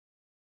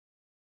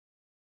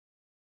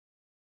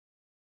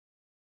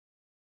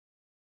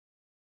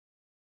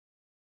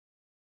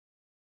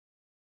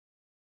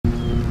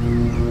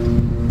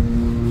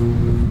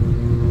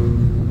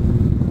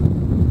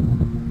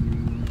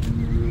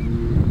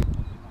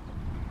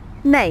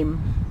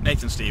Name?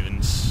 Nathan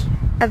Stevens.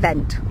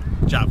 Event?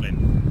 Javelin.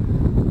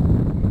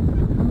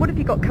 And what have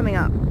you got coming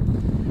up?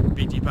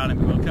 BT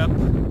Paralympic World Cup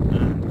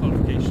and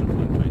qualification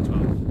for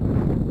 2012.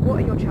 What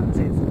are your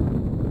chances?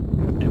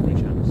 Every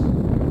chance.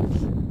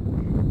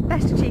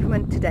 Best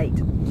achievement to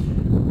date?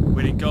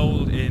 Winning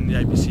gold in the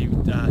IPC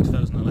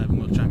 2011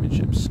 World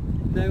Championships.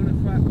 Down a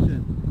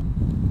fraction.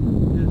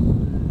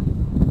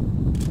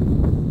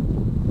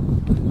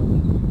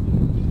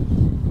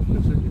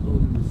 Looks like you're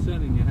holding the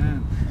sun in your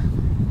hand.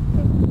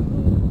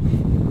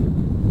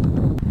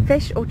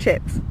 Fish or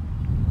chips?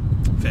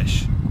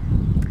 Fish.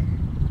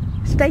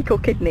 Steak or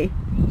kidney?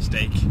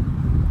 Steak.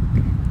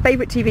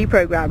 Favourite TV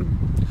programme?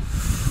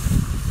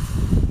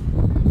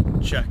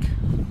 Chuck.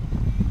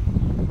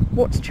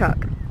 What's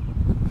Chuck?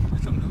 I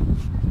don't know.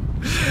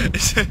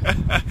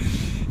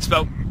 It's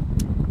about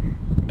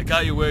a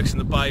guy who works in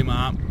the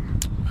Bimart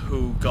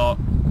who got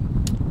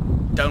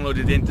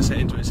downloaded into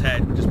his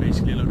head, which is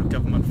basically a load of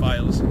government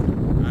files,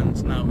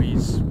 and now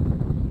he's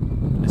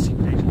a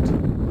secret agent.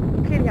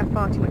 You clearly have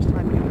far too much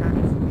time on your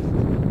hands.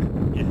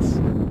 Yes.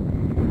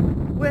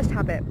 Worst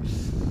habit?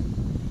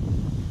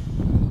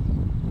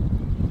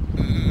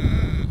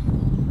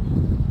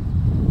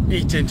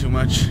 Eating too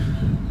much.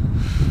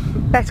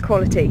 Best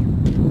quality?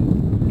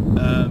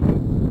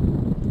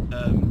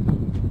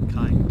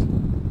 Kind.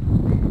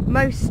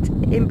 Most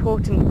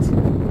important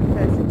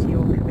person to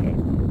your career?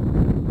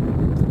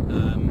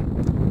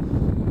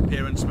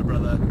 Parents, my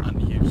brother,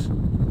 Andy Hughes,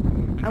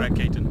 and Greg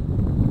Caton.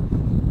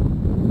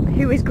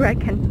 Who is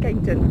Greg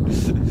Caton?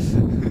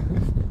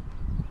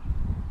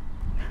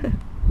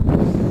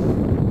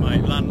 My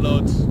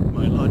landlord,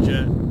 my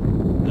lodger,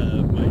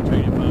 my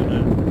training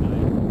partner,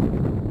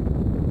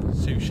 my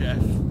sous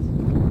chef,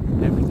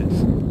 everything.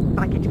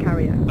 Baggage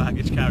carrier.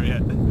 Baggage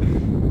carrier.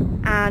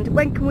 And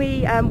when can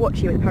we watch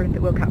you at the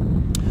Paralympic World Cup?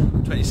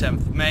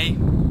 27th of May,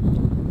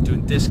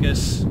 doing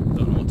discus,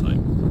 don't know what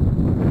time.